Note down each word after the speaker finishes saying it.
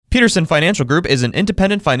Peterson Financial Group is an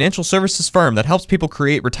independent financial services firm that helps people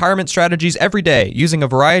create retirement strategies every day using a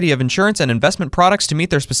variety of insurance and investment products to meet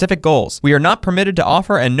their specific goals. We are not permitted to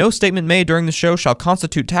offer, and no statement made during the show shall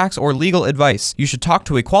constitute tax or legal advice. You should talk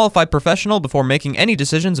to a qualified professional before making any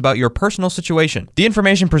decisions about your personal situation. The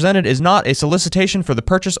information presented is not a solicitation for the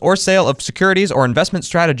purchase or sale of securities or investment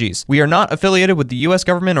strategies. We are not affiliated with the U.S.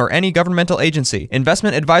 government or any governmental agency.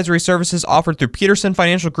 Investment advisory services offered through Peterson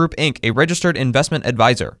Financial Group, Inc., a registered investment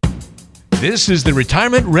advisor. This is the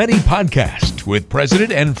Retirement Ready Podcast with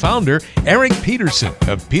President and Founder Eric Peterson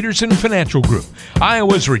of Peterson Financial Group,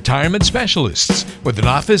 Iowa's retirement specialists with an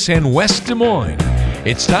office in West Des Moines.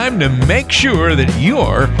 It's time to make sure that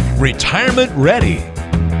you're retirement ready.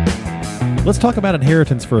 Let's talk about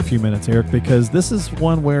inheritance for a few minutes, Eric, because this is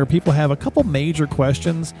one where people have a couple major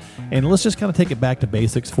questions, and let's just kind of take it back to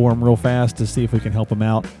basics for them real fast to see if we can help them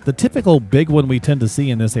out. The typical big one we tend to see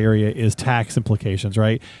in this area is tax implications,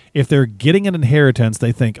 right? If they're getting an inheritance,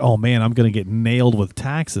 they think, oh man, I'm going to get nailed with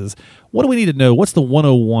taxes. What do we need to know? What's the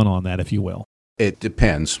 101 on that, if you will? It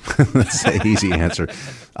depends. That's an easy answer.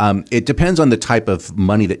 It depends on the type of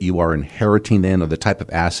money that you are inheriting then, or the type of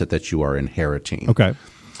asset that you are inheriting. Okay.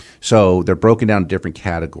 So they're broken down in different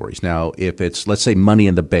categories. Now, if it's, let's say, money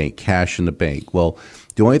in the bank, cash in the bank, well,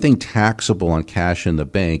 the only thing taxable on cash in the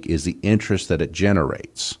bank is the interest that it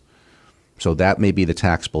generates. So that may be the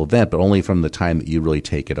taxable event, but only from the time that you really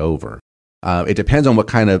take it over. It depends on what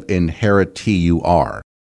kind of inheritee you are.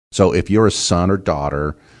 So if you're a son or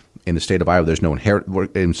daughter in the state of Iowa, there's no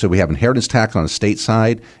and so we have inheritance tax on the state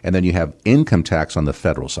side, and then you have income tax on the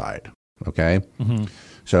federal side. Okay? Mm-hmm.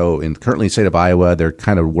 So currently in the state of Iowa, they're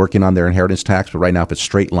kind of working on their inheritance tax, but right now if it's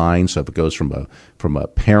straight line, so if it goes from a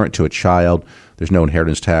parent to a child, there's no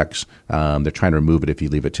inheritance tax. They're trying to remove it if you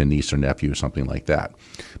leave it to a niece or nephew or something like that.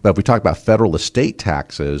 But if we talk about federal estate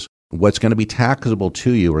taxes, what's going to be taxable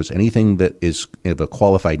to you is anything that is of a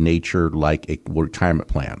qualified nature, like a retirement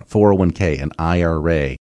plan, 401k, an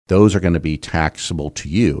IRA. Those are going to be taxable to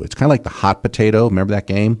you. It's kind of like the hot potato. Remember that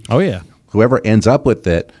game? Oh, yeah. Whoever ends up with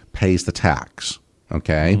it pays the tax.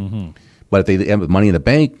 Okay. Mm-hmm. But if they have money in the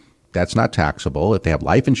bank, that's not taxable. If they have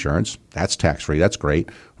life insurance, that's tax-free. That's great.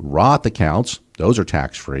 Roth accounts, those are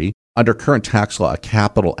tax-free. Under current tax law, a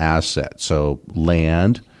capital asset, so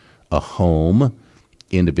land, a home,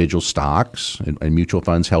 individual stocks, and mutual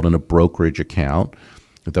funds held in a brokerage account,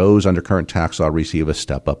 those under current tax law receive a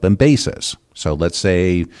step-up in basis. So let's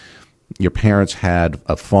say your parents had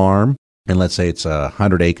a farm, and let's say it's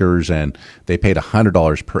 100 acres, and they paid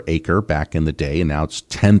 $100 per acre back in the day, and now it's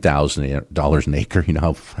 $10,000 an acre. You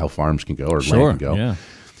know how farms can go, or sure, land can go. Yeah.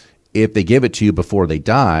 If they give it to you before they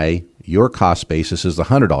die, your cost basis is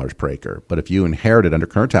 $100 per acre. But if you inherit it under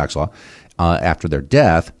current tax law after their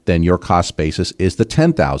death, then your cost basis is the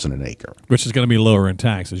 $10,000 an acre, which is going to be lower in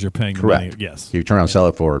taxes. You're paying correct. Money. Yes. If you turn around and sell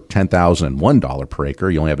it for $10,001 per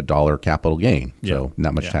acre, you only have $1 capital gain, so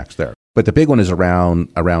not much tax there. But the big one is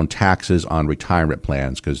around taxes on retirement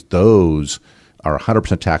plans, because those are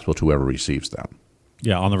 100% taxable to whoever receives them.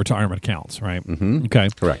 Yeah, on the retirement accounts, right? Mm-hmm. Okay.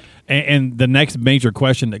 Correct. And the next major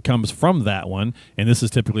question that comes from that one, and this is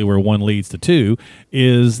typically where one leads to two,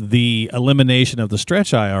 is the elimination of the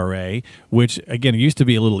stretch IRA, which, again, it used to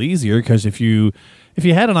be a little easier, because if you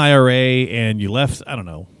had an IRA and you left, I don't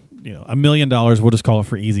know, $1 million, we'll just call it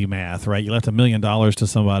for easy math, right? You left $1 million to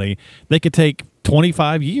somebody, they could take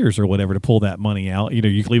 25 years or whatever to pull that money out. You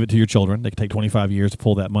can leave it to your children. They could take 25 years to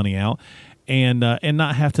pull that money out and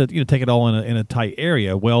not have to take it all in a tight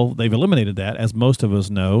area. Well, they've eliminated that, as most of us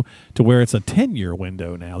know, to where it's a 10-year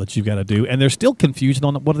window now that you've got to do. And there's still confusion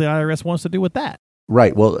on what the IRS wants to do with that.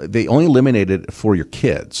 Right. Well, they only eliminated it for your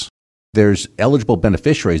kids. There's eligible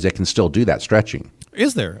beneficiaries that can still do that stretching.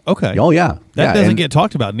 Is there? Okay. Oh, yeah. That doesn't get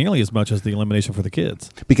talked about nearly as much as the elimination for the kids.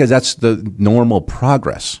 Because that's the normal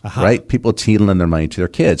progress, right? People teetling their money to their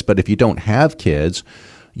kids. But if you don't have kids,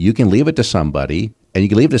 you can leave it to somebody, and you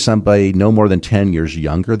can leave it to somebody no more than 10 years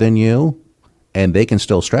younger than you, and they can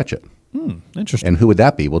still stretch it. Interesting. And who would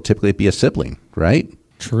that be? Well, typically it'd be a sibling, right?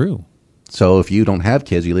 True. So if you don't have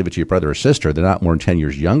kids, you leave it to your brother or sister, they're not more than 10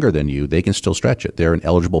 years younger than you, they can still stretch it. They're an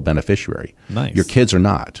eligible beneficiary. Nice. Your kids are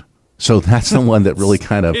not. So that's the one that really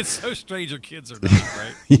kind of... It's so strange your kids are not,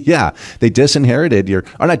 right? Yeah. They not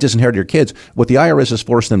disinherited your kids. What the IRS is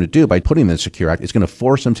forcing them to do by putting them in the Secure Act is going to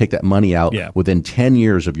force them to take that money out within 10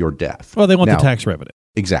 years of your death. Well, they want the tax revenue.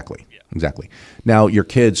 Exactly. Yeah. Exactly. Now, your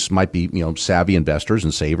kids might be, savvy investors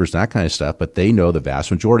and savers and that kind of stuff, but they know the vast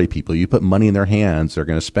majority of people, you put money in their hands, they're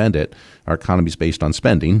going to spend it. Our economy is based on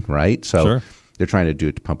spending, right? So they're trying to do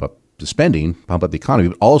it to pump up the spending, pump up the economy,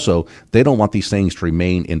 but also they don't want these things to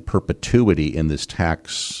remain in perpetuity in this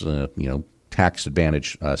tax, tax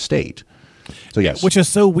advantage state. So yes, Which is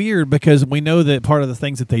so weird because we know that part of the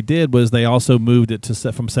things that they did was they also moved it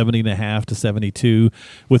to from 70.5 to 72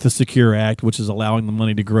 with the Secure Act, which is allowing the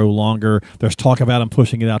money to grow longer. There's talk about them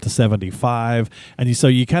pushing it out to 75, and so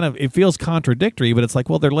you kind of, it feels contradictory, but it's like,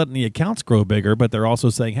 well, they're letting the accounts grow bigger, but they're also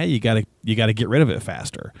saying, hey, you got to get rid of it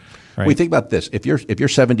faster. Right? We think about this: if you're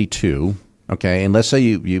 72. Okay, and let's say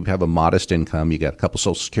you have a modest income, you got a couple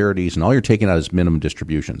Social Securities, and all you're taking out is minimum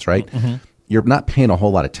distributions, right? Mm-hmm. You're not paying a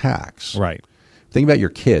whole lot of tax. Right. Think about your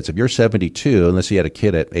kids. If you're 72, and let's say you had a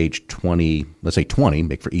kid at age 20, let's say 20,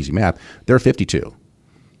 make for easy math, they're 52.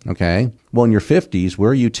 Okay? Well, in your 50s,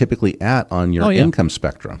 where are you typically at on your income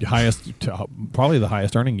spectrum? Probably the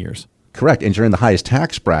highest earning years. Correct, and you're in the highest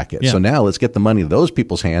tax bracket. Yeah. So now let's get the money to those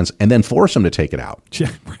people's hands and then force them to take it out.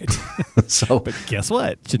 Yeah, right. So but guess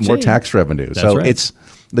what? Cha-ching. More tax revenue. That's so right. it's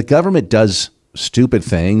the government does stupid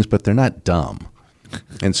things, but they're not dumb.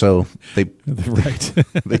 And so they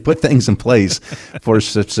put things in place for a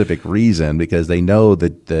specific reason because they know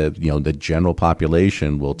that the general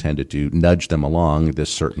population will tend to nudge them along this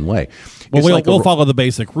certain way. Well, we'll follow the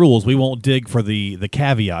basic rules. We won't dig for the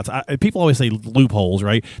caveats. People always say loopholes,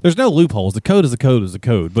 right? There's no loopholes. The code is the code is the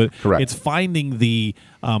code, but Correct. It's finding the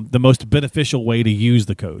most beneficial way to use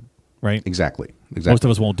the code, right? Exactly. Most of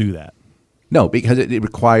us won't do that. No, because it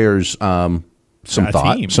requires some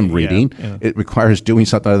thought, team. some reading. Yeah. It requires doing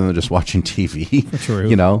something other than just watching TV.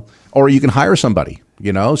 True. Or you can hire somebody.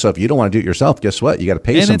 So if you don't want to do it yourself, guess what? You got to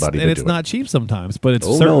pay somebody to do it. And it's not cheap sometimes, but it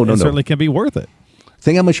No. certainly can be worth it.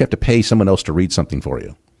 Think how much you have to pay someone else to read something for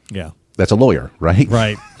you. Yeah. That's a lawyer, right?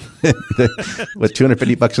 Right. With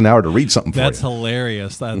 $250 an hour to read something for you. That's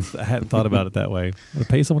hilarious. I hadn't thought about it that way. To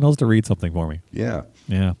pay someone else to read something for me. Yeah.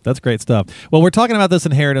 Yeah, that's great stuff. Well, we're talking about this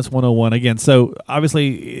Inheritance 101 again. So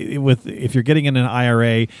obviously, if you're getting in an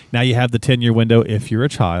IRA, now you have the 10-year window if you're a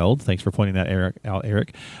child. Thanks for pointing that out,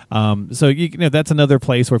 Eric. So that's another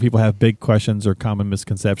place where people have big questions or common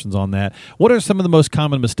misconceptions on that. What are some of the most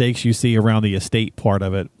common mistakes you see around the estate part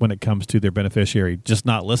of it when it comes to their beneficiary? Just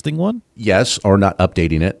not listing one? Yes, or not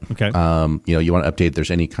updating it. Okay. You want to update if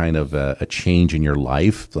there's any kind of a change in your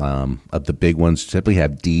life. Of the big ones, typically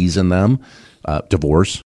have D's in them.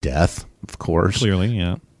 Divorce, death, of course. Clearly,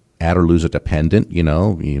 yeah. Add or lose a dependent,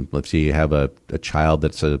 let's say you have a child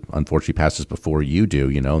that's unfortunately passes before you do,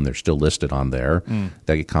 and they're still listed on there.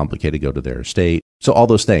 That get complicated, go to their estate. So all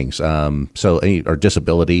those things. Or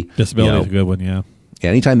disability. Disability is a good one, yeah.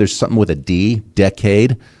 Anytime there's something with a D,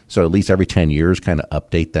 decade, so at least every 10 years, kind of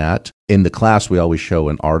update that. In the class, we always show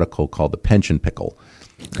an article called The Pension Pickle.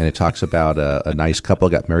 And it talks about a nice couple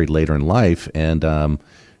got married later in life. And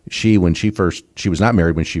she was not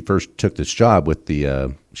married when she first took this job she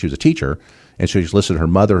was a teacher. And so she listed her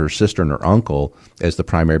mother, her sister, and her uncle as the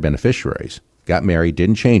primary beneficiaries. Got married,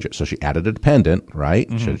 didn't change it. So she added a dependent, right?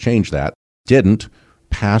 Mm-hmm. Should have changed that. Didn't.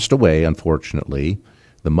 Passed away, unfortunately.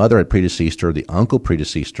 The mother had predeceased her, the uncle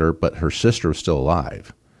predeceased her, but her sister was still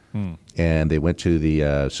alive. And they went to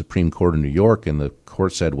the Supreme Court in New York, and the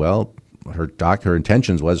court said, well, her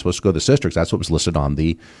intentions was supposed to go to the sister because that's what was listed on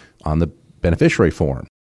the beneficiary form.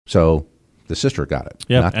 So the sister got it.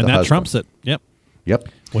 Yeah, not and the that husband. trumps it. Yep.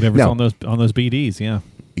 Whatever's Now, on those BDs, yeah.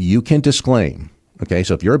 You can disclaim. Okay,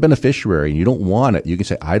 so if you're a beneficiary and you don't want it, you can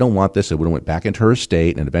say, I don't want this. It would have went back into her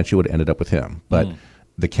estate and eventually would have ended up with him. But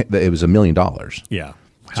it was $1 million. Yeah.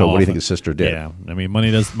 So what do you think the sister did? Yeah, I mean, money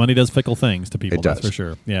does fickle things to people. It does. That's for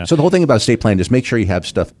sure. Yeah. So the whole thing about estate planning, just make sure you have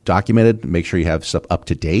stuff documented, make sure you have stuff up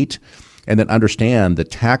to date, and then understand the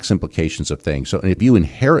tax implications of things. So if you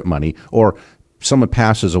inherit money or someone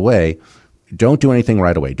passes away, don't do anything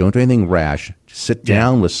right away. Don't do anything rash. Sit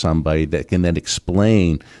down with somebody that can then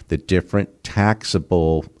explain the different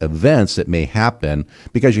taxable events that may happen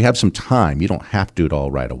because you have some time. You don't have to do it all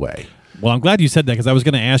right away. Well, I'm glad you said that because I was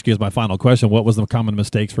going to ask you as my final question, what was the common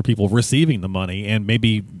mistakes for people receiving the money and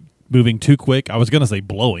maybe moving too quick? I was going to say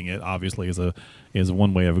blowing it, obviously, is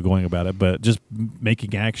one way of going about it, but just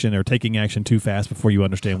making action or taking action too fast before you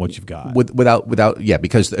understand what you've got.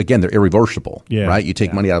 Because, again, they're irreversible, right? You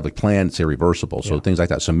take money out of the plan, it's irreversible, so things like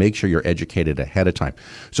that. So make sure you're educated ahead of time.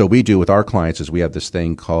 So we do with our clients is we have this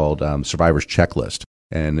thing called Survivor's Checklist,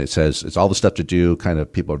 and it says it's all the stuff to do, kind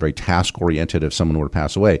of people are very task-oriented if someone were to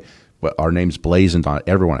pass away. But our name's blazoned on it.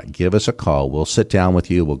 Everyone, give us a call. We'll sit down with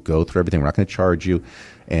you. We'll go through everything. We're not going to charge you.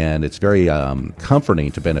 And it's very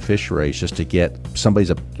comforting to beneficiaries just to get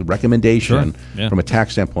somebody's recommendation from a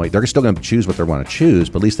tax standpoint. They're still going to choose what they want to choose,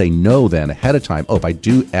 but at least they know then ahead of time, if I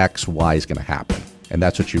do X, Y is going to happen. And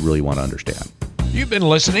that's what you really want to understand. You've been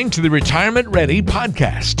listening to the Retirement Ready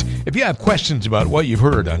podcast. If you have questions about what you've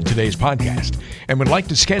heard on today's podcast and would like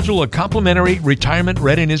to schedule a complimentary retirement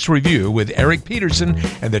readiness review with Eric Peterson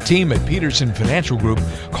and the team at Peterson Financial Group,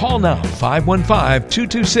 call now.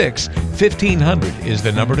 515-226-1500 is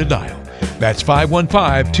the number to dial. That's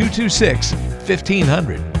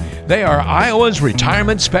 515-226-1500. They are Iowa's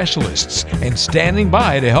retirement specialists and standing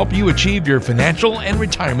by to help you achieve your financial and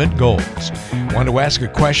retirement goals. Want to ask a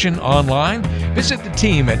question online? Visit the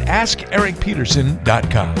team at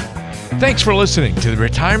AskEricPeterson.com. Thanks for listening to the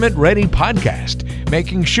Retirement Ready podcast,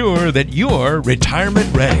 making sure that you're retirement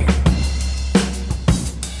ready.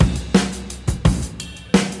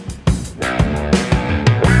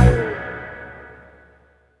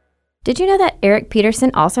 Did you know that Eric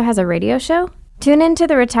Peterson also has a radio show? Tune in to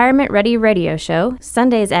the Retirement Ready radio show,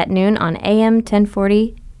 Sundays at noon on AM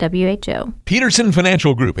 1040 WHO. Peterson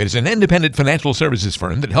Financial Group is an independent financial services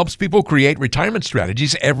firm that helps people create retirement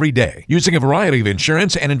strategies every day, using a variety of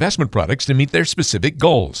insurance and investment products to meet their specific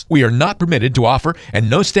goals. We are not permitted to offer, and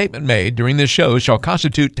no statement made during this show shall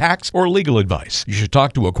constitute tax or legal advice. You should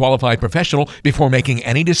talk to a qualified professional before making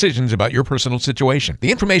any decisions about your personal situation. The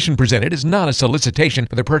information presented is not a solicitation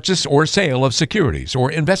for the purchase or sale of securities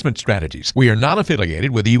or investment strategies. We are not affiliated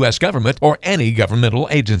with the U.S. government or any governmental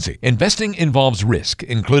agency. Investing involves risk,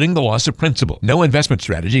 including the loss of principal. No investment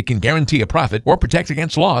strategy can guarantee a profit or protect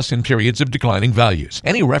against loss in periods of declining values.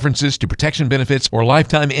 Any references to protection benefits or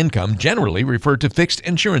lifetime income generally refer to fixed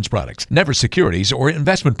insurance products, never securities or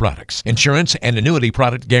investment products. Insurance and annuity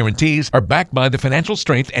product guarantees are backed by the financial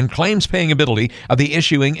strength and claims-paying ability of the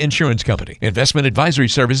issuing insurance company. Investment advisory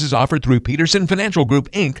services offered through Peterson Financial Group,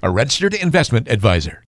 Inc., a registered investment advisor.